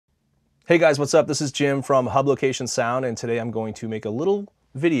Hey guys, what's up? This is Jim from Hub Location Sound, and today I'm going to make a little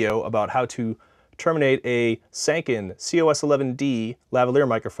video about how to terminate a Sanken COS11D lavalier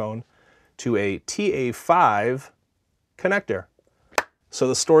microphone to a TA5 connector. So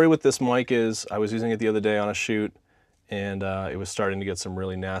the story with this mic is I was using it the other day on a shoot, and it was starting to get some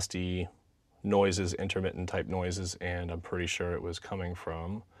really nasty noises, intermittent type noises, and I'm pretty sure it was coming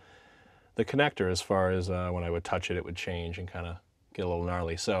from the connector. As far as when I would touch it, it would change and kind of get a little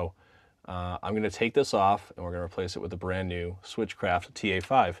gnarly. So I'm going to take this off and we're going to replace it with a brand new Switchcraft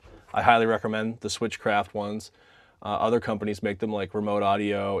TA5. I highly recommend the Switchcraft ones. Other companies make them like Remote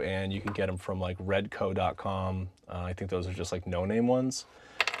Audio, and you can get them from like redco.com. I think those are just like no-name ones.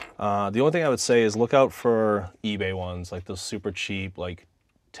 The only thing I would say is look out for eBay ones, like those super cheap, like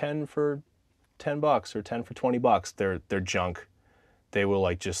 10 for 10 bucks or 10 for 20 bucks. They're junk. They will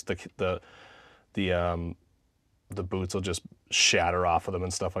like just the boots will just shatter off of them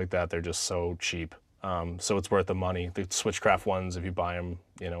and stuff like that. They're just so cheap. So it's worth the money. The Switchcraft ones, if you buy them,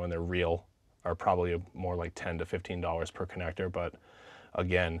 you know, and they're real, are probably more like $10 to $15 per connector. But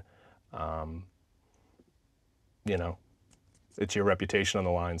again, you know, it's your reputation on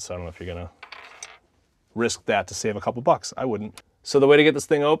the line. So I don't know if you're gonna risk that to save a couple bucks. I wouldn't. So the way to get this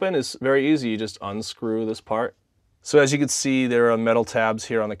thing open is very easy. You just unscrew this part. So as you can see, there are metal tabs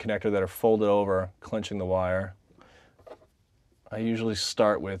here on the connector that are folded over, clenching the wire. I usually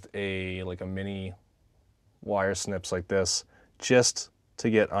start with a mini wire snips like this, just to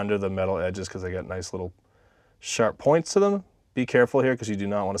get under the metal edges because they got nice little sharp points to them. Be careful here because you do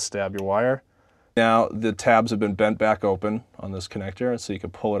not want to stab your wire. Now the tabs have been bent back open on this connector, so you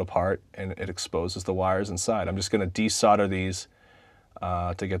can pull it apart and it exposes the wires inside. I'm just going to desolder these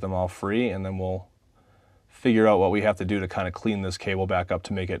to get them all free, and then we'll figure out what we have to do to kind of clean this cable back up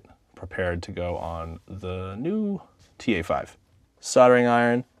to make it prepared to go on the new TA5. Soldering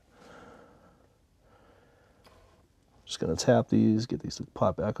iron. Just gonna tap these, get these to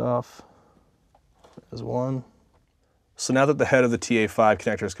pop back off. There's one. So now that the head of the TA5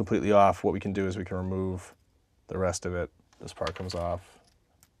 connector is completely off, what we can do is we can remove the rest of it. This part comes off,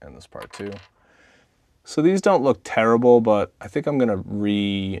 and this part too. So these don't look terrible, but I think I'm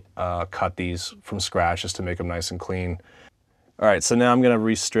gonna cut these from scratch just to make them nice and clean. All right, so now I'm gonna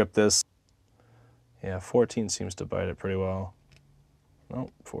restrip this. Yeah, 14 seems to bite it pretty well. No,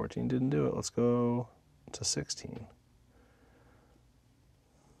 14 didn't do it. Let's go to 16.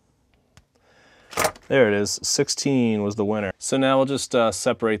 There it is. 16 was the winner. So now we'll just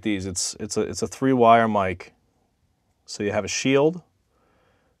separate these. It's a 3-wire mic. So you have a shield,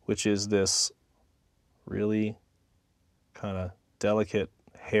 which is this really kind of delicate,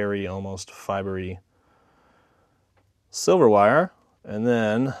 hairy, almost fibery silver wire, and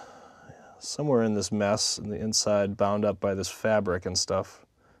then somewhere in this mess, in the inside, bound up by this fabric and stuff,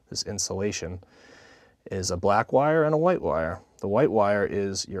 this insulation, is a black wire and a white wire. The white wire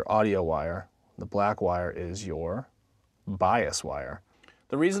is your audio wire. The black wire is your bias wire.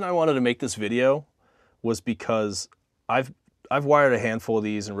 The reason I wanted to make this video was because I've wired a handful of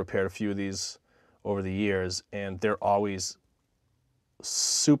these and repaired a few of these over the years, and they're always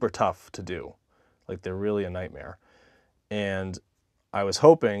super tough to do. Like, they're really a nightmare. And I was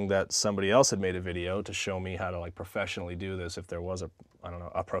hoping that somebody else had made a video to show me how to like professionally do this, if there was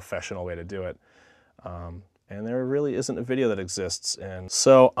a professional way to do it. And there really isn't a video that exists. And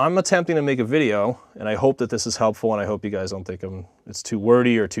so I'm attempting to make a video, and I hope that this is helpful, and I hope you guys don't think it's too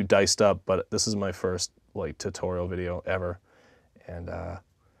wordy or too diced up, but this is my first like tutorial video ever. And I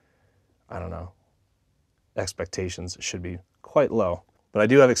don't know, expectations should be quite low. But I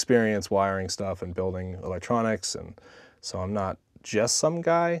do have experience wiring stuff and building electronics, and so I'm not just some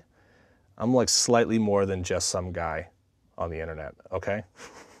guy. I'm like slightly more than just some guy on the internet, okay?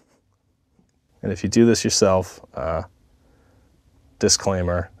 And if you do this yourself,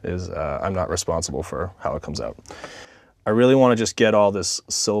 disclaimer is I'm not responsible for how it comes out. I really want to just get all this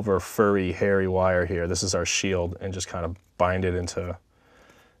silver, furry, hairy wire here. This is our shield, and just kind of bind it into,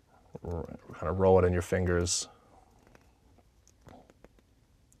 kind of roll it in your fingers.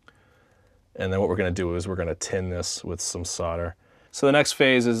 And then what we're going to do is we're going to tin this with some solder. So the next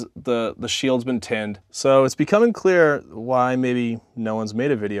phase is the shield's been tinned. So it's becoming clear why maybe no one's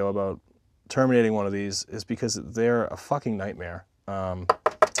made a video about terminating one of these, is because they're a fucking nightmare.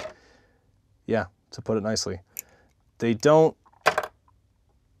 Yeah, to put it nicely. They don't,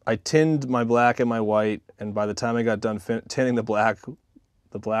 I tinned my black and my white, and by the time I got done tinning the black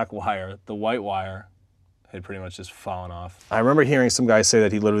wire, the white wire had pretty much just fallen off. I remember hearing some guy say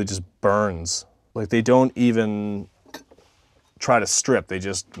that he literally just burns. Like, they don't even try to strip, they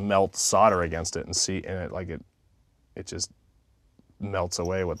just melt solder against it and it just melts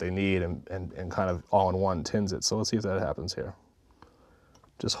away what they need and kind of all in one tins it. So let's see if that happens here.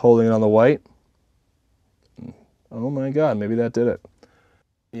 Just holding it on the white. Oh my God, maybe that did it.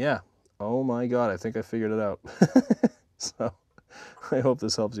 Yeah, oh my God, I think I figured it out. So I hope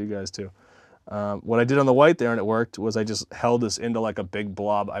this helps you guys too. What I did on the white there, and it worked, was I just held this into like a big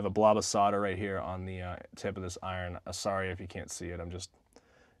blob. I have a blob of solder right here on the tip of this iron. Sorry if you can't see it.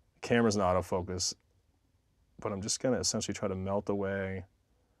 Camera's in autofocus, but I'm just gonna essentially try to melt away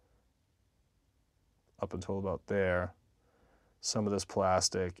up until about there some of this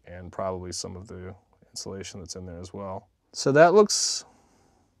plastic and probably some of the insulation that's in there as well. So that looks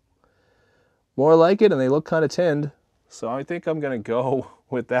more like it, and they look kind of tinned. So I think I'm gonna go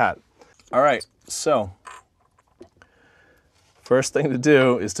with that. All right, so first thing to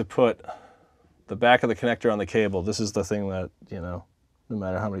do is to put the back of the connector on the cable. This is the thing that, you know, no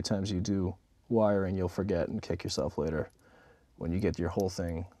matter how many times you do wiring, you'll forget and kick yourself later when you get your whole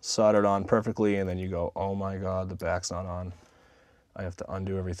thing soldered on perfectly and then you go, oh my God, the back's not on. I have to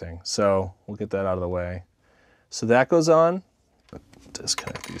undo everything. So we'll get that out of the way. So that goes on.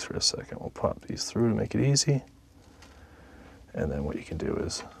 Disconnect these for a second. We'll pop these through to make it easy. And then what you can do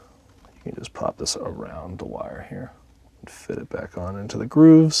is you can just pop this around the wire here and fit it back on into the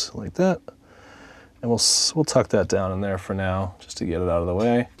grooves like that. And we'll tuck that down in there for now, just to get it out of the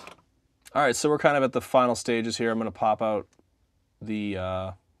way. All right, so we're kind of at the final stages here. I'm gonna pop out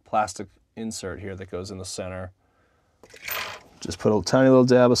the plastic insert here that goes in the center. Just put a tiny little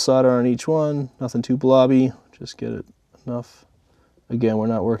dab of solder on each one, nothing too blobby, just get it enough. Again, we're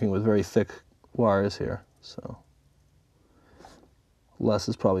not working with very thick wires here, so less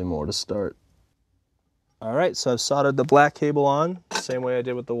is probably more to start. All right, so I've soldered the black cable on, same way I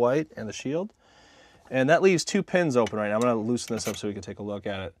did with the white and the shield. And that leaves 2 pins open right now. I'm gonna loosen this up so we can take a look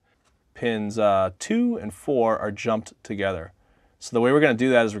at it. Pins 2 and 4 are jumped together. So the way we're gonna do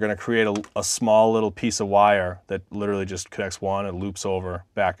that is we're gonna create a small little piece of wire that literally just connects one and loops over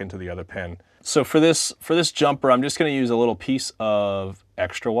back into the other pin. So for this jumper, I'm just gonna use a little piece of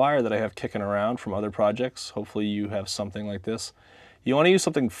extra wire that I have kicking around from other projects. Hopefully you have something like this. You wanna use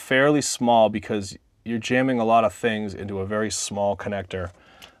something fairly small because you're jamming a lot of things into a very small connector.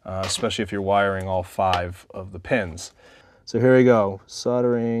 Especially if you're wiring all 5 of the pins. So here we go,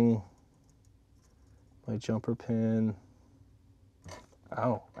 soldering my jumper pin.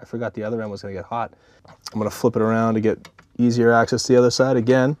 Oh, I forgot the other end was gonna get hot. I'm gonna flip it around to get easier access to the other side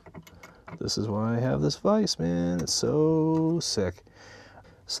again. This is why I have this vise, man, it's so sick.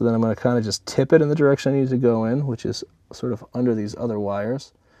 So then I'm gonna kind of just tip it in the direction I need to go in, which is sort of under these other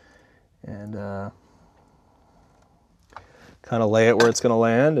wires. And kind of lay it where it's going to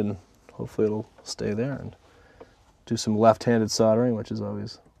land, and hopefully it'll stay there, and do some left-handed soldering, which is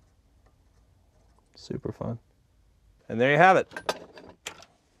always super fun. And there you have it.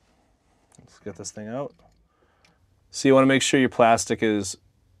 Let's get this thing out. So you want to make sure your plastic is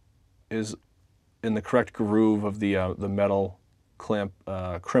in the correct groove of the metal crimp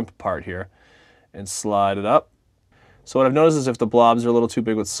part here, and slide it up. So what I've noticed is if the blobs are a little too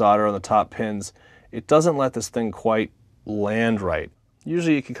big with solder on the top pins, it doesn't let this thing quite land right.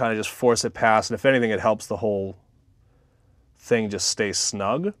 Usually you can kind of just force it past, and if anything it helps the whole thing just stay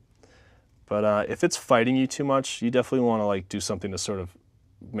snug. But if it's fighting you too much, you definitely want to like do something to sort of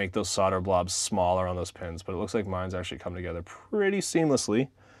make those solder blobs smaller on those pins. But it looks like mine's actually come together pretty seamlessly.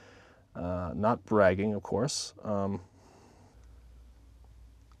 Not bragging, of course. I'm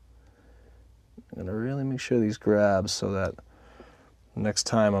gonna really make sure these grab so that next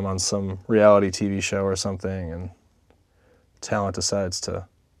time I'm on some reality TV show or something and talent decides to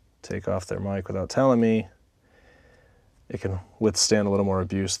take off their mic without telling me, it can withstand a little more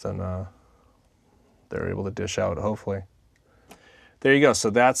abuse than they're able to dish out, hopefully. There you go. So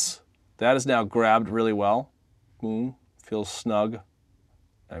that is now grabbed really well. Boom, feels snug.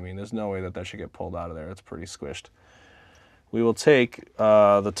 I mean, there's no way that that should get pulled out of there. It's pretty squished. We will take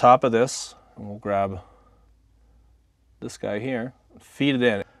the top of this, and we'll grab this guy here, feed it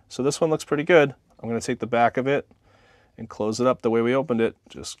in. So this one looks pretty good. I'm going to take the back of it and close it up the way we opened it.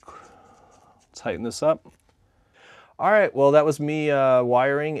 Just tighten this up. All right, well, that was me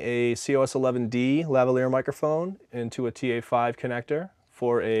wiring a COS11d lavalier microphone into a TA5 connector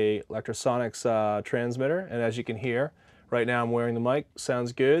for a Electrosonics transmitter. And as you can hear, right now I'm wearing the mic,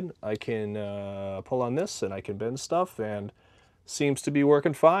 sounds good. I can pull on this and I can bend stuff, and seems to be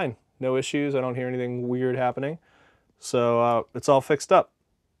working fine. No issues, I don't hear anything weird happening. So it's all fixed up.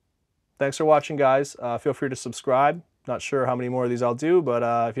 Thanks for watching, guys. Feel free to subscribe. Not sure how many more of these I'll do, but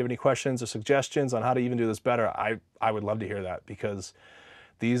if you have any questions or suggestions on how to even do this better, I would love to hear that, because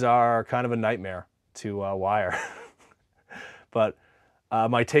these are kind of a nightmare to wire. But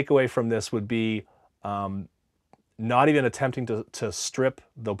my takeaway from this would be not even attempting to strip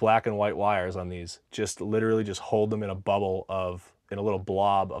the black and white wires on these. Just literally just hold them in a bubble in a little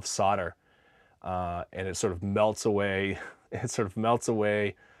blob of solder, and it sort of melts away. It sort of melts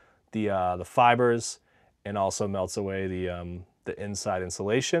away the fibers, and also melts away the inside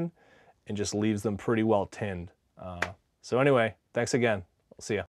insulation, and just leaves them pretty well tinned. So anyway, thanks again. I'll see ya.